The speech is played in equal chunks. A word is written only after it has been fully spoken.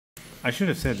I should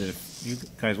have said that if you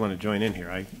guys want to join in here,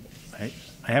 I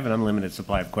have an unlimited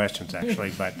supply of questions,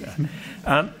 actually. But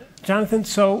Jonathan,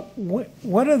 so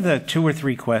what are the 2 or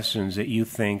 3 questions that you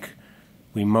think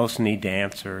we most need to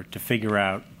answer to figure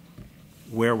out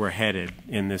where we're headed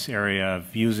in this area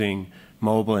of using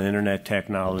mobile and internet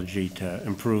technology to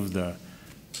improve the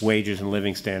wages and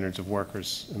living standards of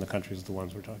workers in the countries, the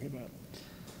ones we're talking about?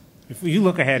 If you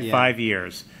look ahead 5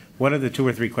 years, what are the 2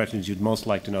 or 3 questions you'd most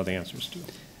like to know the answers to?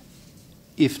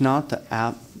 If not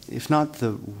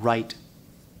the right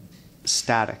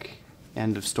static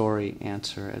end of story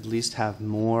answer, at least have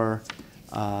more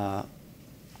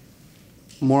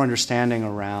understanding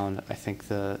around, I think,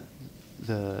 the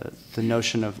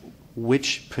notion of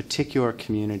which particular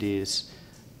communities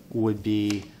would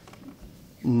be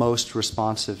most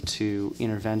responsive to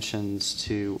interventions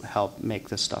to help make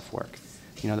this stuff work.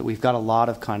 You know, that we've got a lot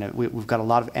of we've got a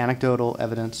lot of anecdotal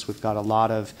evidence. We've got a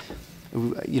lot of,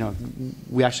 you know,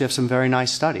 we actually have some very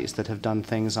nice studies that have done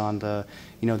things on the,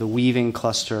 you know, the weaving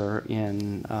cluster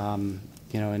in,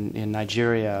 you know, in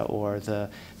Nigeria, or the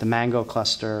mango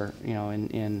cluster, you know,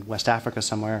 in West Africa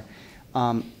somewhere.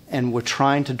 And we're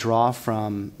trying to draw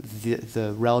from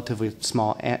the relatively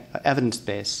small evidence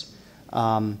base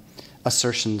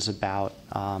assertions about,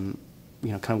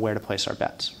 you know, kind of where to place our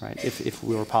bets, right? If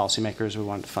we were policymakers, we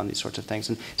wanted to fund these sorts of things.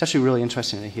 And it's actually really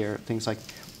interesting to hear things like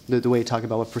the way you talk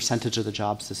about what percentage of the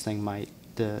jobs this thing might,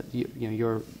 you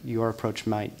know, your approach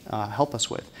might help us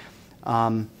with.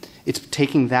 It's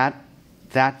taking that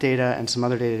data and some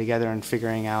other data together and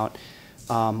figuring out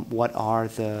what are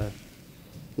the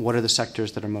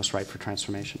sectors that are most ripe for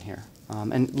transformation here.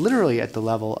 And literally at the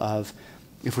level of,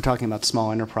 if we're talking about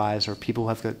small enterprise or people who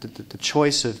have the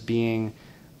choice of being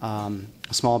a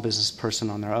small business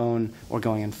person on their own or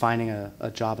going and finding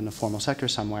a job in the formal sector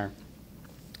somewhere,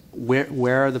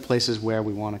 where are the places where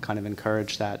we want to kind of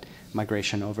encourage that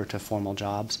migration over to formal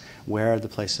jobs? Where are the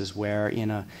places where in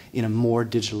a more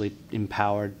digitally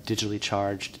empowered, digitally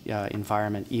charged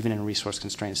environment, even in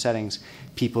resource-constrained settings,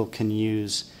 people can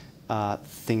use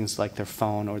things like their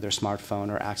phone or their smartphone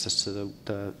or access to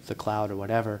the cloud or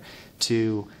whatever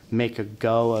to make a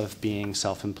go of being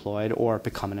self-employed or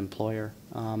become an employer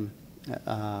in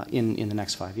the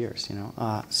next 5 years, you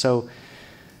know. So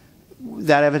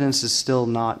that evidence is still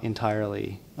not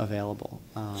entirely available.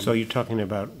 So you're talking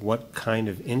about what kind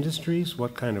of industries,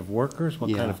 what kind of workers,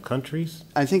 what kind of countries?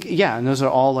 I think, yeah, and those are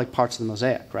all like parts of the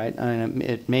mosaic, right? I mean,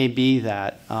 it may be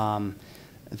that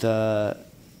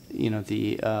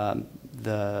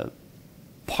the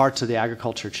parts of the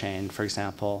agriculture chain, for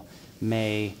example,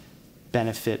 may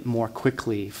benefit more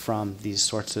quickly from these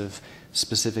sorts of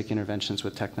specific interventions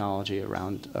with technology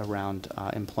around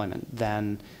employment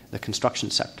than the construction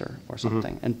sector or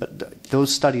something. Mm-hmm. But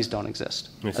those studies don't exist,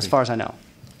 as far as I know.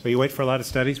 So you wait for a lot of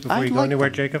studies before you go anywhere,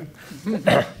 Jacob?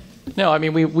 No, I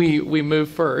mean, we move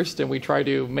first and we try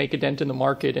to make a dent in the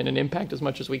market and an impact as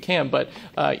much as we can. But,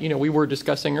 you know, we were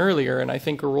discussing earlier, and I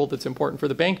think a role that's important for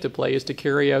the bank to play is to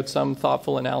carry out some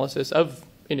thoughtful analysis of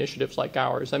initiatives like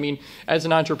ours. I mean, as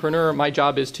an entrepreneur, my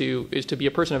job is to be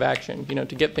a person of action, you know,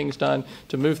 to get things done,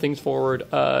 to move things forward,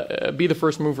 be the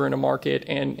first mover in a market,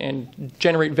 and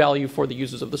generate value for the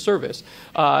users of the service.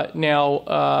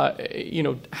 Now, you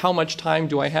know, how much time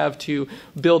do I have to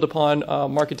build upon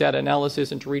market data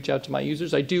analysis and to reach out to my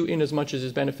users? I do in as much as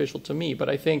is beneficial to me, but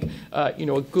I think, you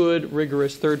know, a good,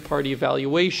 rigorous third-party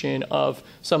evaluation of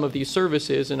some of these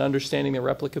services and understanding their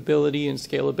replicability and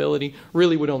scalability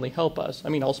really would only help us. I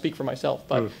mean, I'll speak for myself,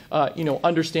 but you know,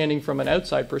 understanding from an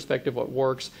outside perspective what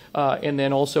works, and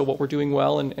then also what we're doing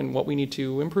well and what we need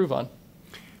to improve on.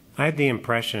 I had the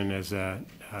impression as an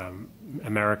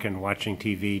American watching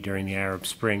TV during the Arab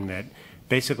Spring that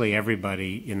basically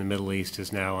everybody in the Middle East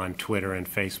is now on Twitter and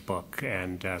Facebook,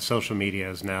 and social media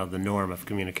is now the norm of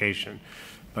communication.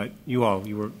 But you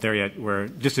were there yet, were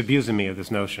disabusing me of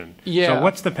this notion. Yeah. So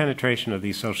what's the penetration of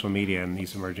these social media in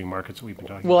these emerging markets that we've been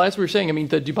talking about? Well, as we were saying, I mean,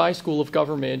 the Dubai School of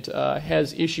Government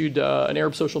has issued an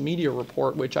Arab social media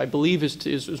report, which I believe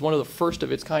is one of the first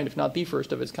of its kind, if not the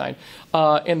first of its kind.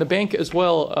 And the bank as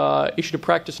well issued a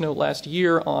practice note last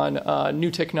year on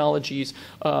new technologies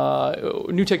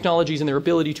and their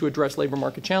ability to address labor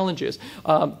market challenges.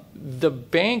 The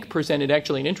bank presented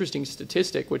actually an interesting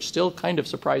statistic, which still kind of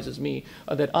surprises me,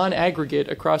 that on aggregate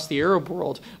across the Arab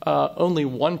world, only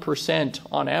 1%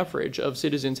 on average of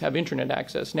citizens have internet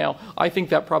access. Now, I think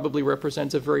that probably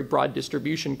represents a very broad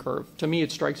distribution curve. To me,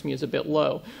 it strikes me as a bit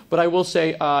low. But I will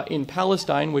say in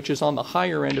Palestine, which is on the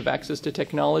higher end of access to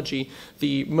technology,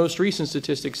 the most recent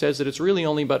statistic says that it's really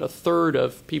only about a third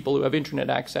of people who have internet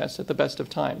access at the best of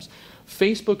times.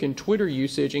 Facebook and Twitter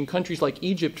usage in countries like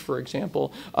Egypt, for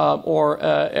example, are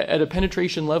at a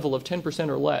penetration level of 10%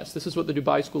 or less. This is what the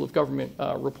Dubai School of Government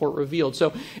report revealed.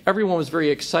 So everyone was very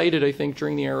excited, I think,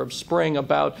 during the Arab Spring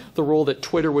about the role that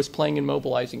Twitter was playing in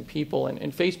mobilizing people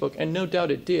and Facebook, and no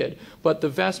doubt it did. But the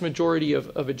vast majority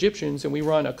of Egyptians, and we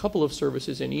run a couple of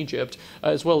services in Egypt,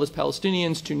 as well as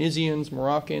Palestinians, Tunisians,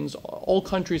 Moroccans, all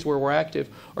countries where we're active,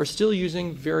 are still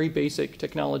using very basic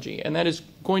technology. And that is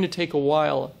going to take a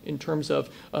while in terms of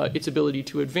its ability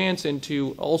to advance and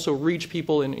to also reach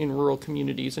people in rural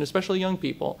communities, and especially young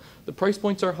people. The price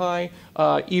points are high.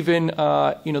 Even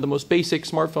the most basic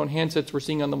smartphone handsets we're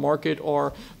seeing on the market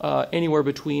are anywhere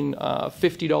between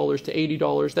 $50 to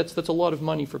 $80. That's a lot of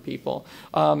money for people.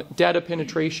 Data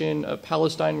penetration,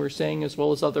 Palestine, we're saying, as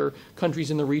well as other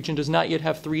countries in the region, does not yet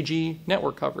have 3G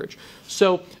network coverage.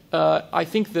 So I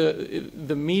think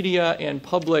the media and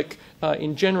public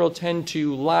in general tend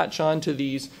to latch on to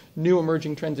these new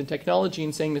emerging trends in technology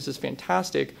and saying this is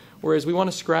fantastic, whereas we want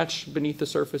to scratch beneath the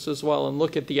surface as well and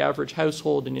look at the average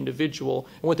household and individual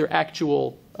and what their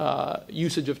actual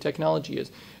usage of technology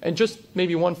is. And just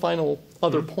maybe one final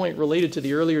other point related to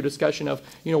the earlier discussion of,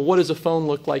 what does a phone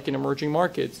look like in emerging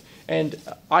markets? And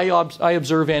I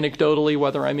observe anecdotally,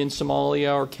 whether I'm in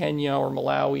Somalia or Kenya or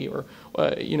Malawi or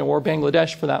or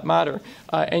Bangladesh for that matter,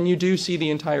 and you do see the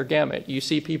entire gamut. You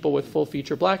see people with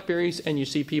full-feature BlackBerries, and you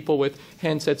see people with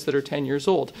handsets that are 10 years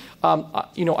old.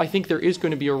 I think there is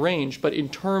going to be a range, but in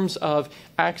terms of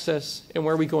access and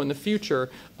where we go in the future,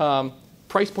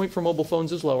 price point for mobile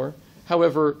phones is lower.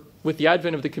 However, with the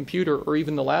advent of the computer or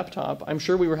even the laptop, I'm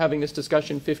sure we were having this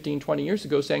discussion 15, 20 years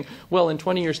ago saying, well, in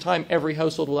 20 years' time, every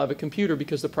household will have a computer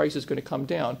because the price is going to come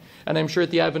down. And I'm sure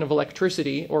at the advent of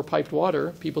electricity or piped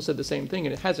water, people said the same thing,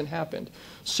 and it hasn't happened.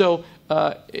 So,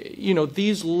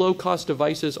 these low-cost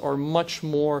devices are much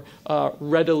more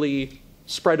readily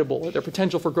spreadable. Their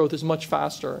potential for growth is much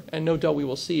faster, and no doubt we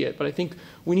will see it. But I think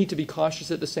we need to be cautious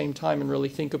at the same time and really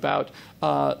think about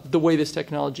the way this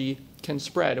technology can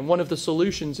spread. And one of the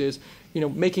solutions is,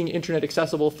 making internet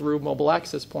accessible through mobile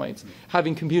access points,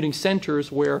 having computing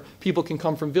centers where people can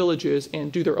come from villages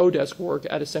and do their oDesk work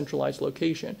at a centralized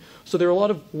location. So there are a lot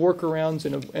of workarounds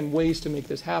and ways to make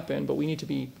this happen, but we need to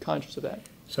be conscious of that.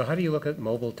 So how do you look at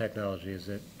mobile technology? Is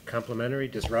it complementary,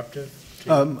 disruptive?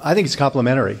 I think it's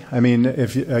complementary. I mean,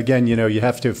 again, you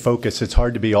have to focus. It's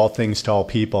hard to be all things to all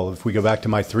people. If we go back to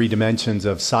my 3 dimensions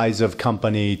of size of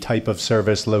company, type of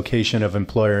service, location of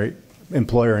employer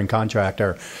and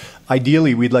contractor,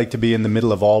 ideally we'd like to be in the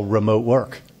middle of all remote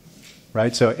work,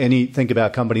 right? So think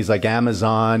about companies like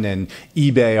Amazon and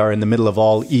eBay are in the middle of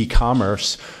all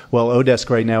e-commerce. Well, oDesk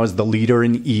right now is the leader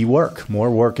in e-work. More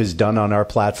work is done on our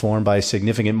platform by a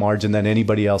significant margin than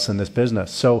anybody else in this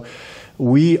business. So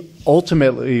we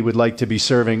ultimately would like to be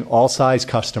serving all size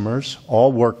customers,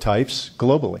 all work types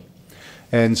globally.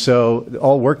 And so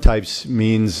all work types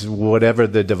means whatever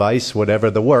the device,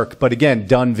 whatever the work, but again,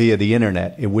 done via the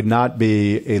internet. It would not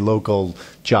be a local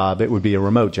job. It would be a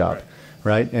remote job,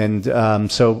 right? And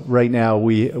so right now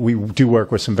we do work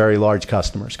with some very large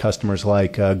customers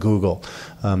like Google,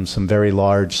 some very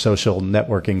large social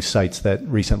networking sites that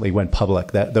recently went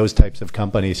public, those types of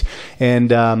companies.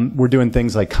 And we're doing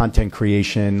things like content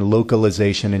creation,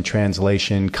 localization and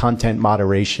translation, content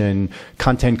moderation,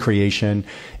 content creation.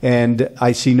 And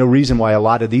I see no reason why a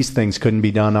lot of these things couldn't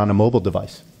be done on a mobile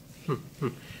device.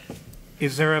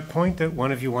 Is there a point that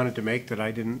one of you wanted to make that I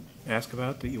didn't ask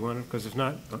about that you wanted? Because if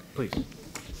not, please.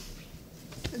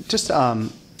 Just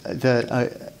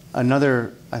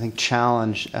another, I think,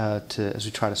 challenge as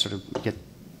we try to sort of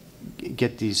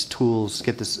get these tools,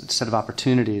 get this set of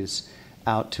opportunities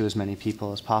out to as many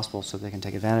people as possible so they can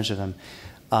take advantage of them,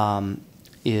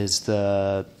 is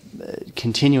the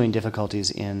continuing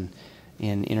difficulties in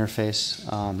interface,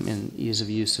 in ease of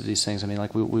use of these things. I mean,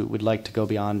 like we would like to go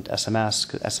beyond SMS,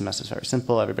 because SMS is very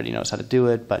simple. Everybody knows how to do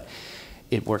it, but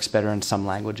it works better in some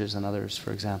languages than others,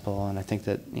 for example. And I think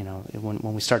that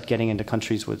when we start getting into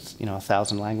countries with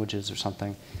 1,000 languages or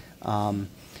something,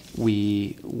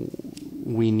 we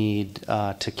need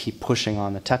to keep pushing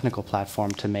on the technical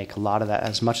platform to make a lot of that,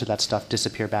 as much of that stuff,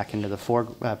 disappear back into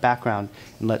the background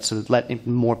and let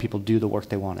more people do the work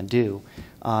they want to do,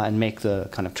 and make the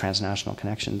kind of transnational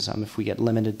connections. If we get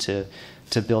limited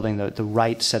to building the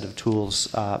right set of tools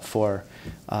for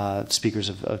speakers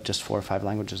of just 4 or 5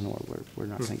 languages in the world, we're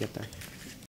not going to get there.